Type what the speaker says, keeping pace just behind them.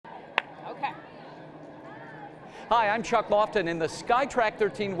Hi, I'm Chuck Lofton in the SkyTrack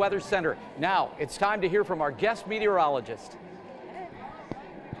 13 Weather Center. Now it's time to hear from our guest meteorologist.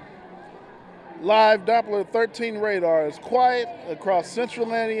 Live Doppler 13 radar is quiet across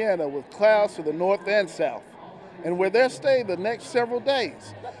central Indiana with clouds to the north and south, and where they'll stay the next several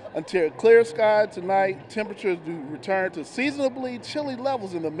days until clear sky tonight. Temperatures do return to seasonably chilly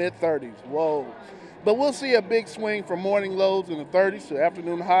levels in the mid-30s. Whoa. But we'll see a big swing from morning lows in the 30s to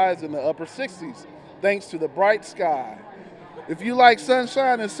afternoon highs in the upper 60s, thanks to the bright sky. If you like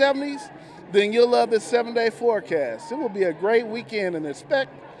sunshine and 70s, then you'll love this 7-day forecast. It will be a great weekend and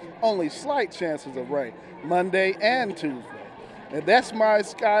expect only slight chances of rain Monday and Tuesday. And that's my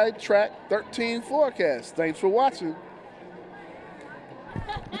SkyTrack 13 forecast. Thanks for watching.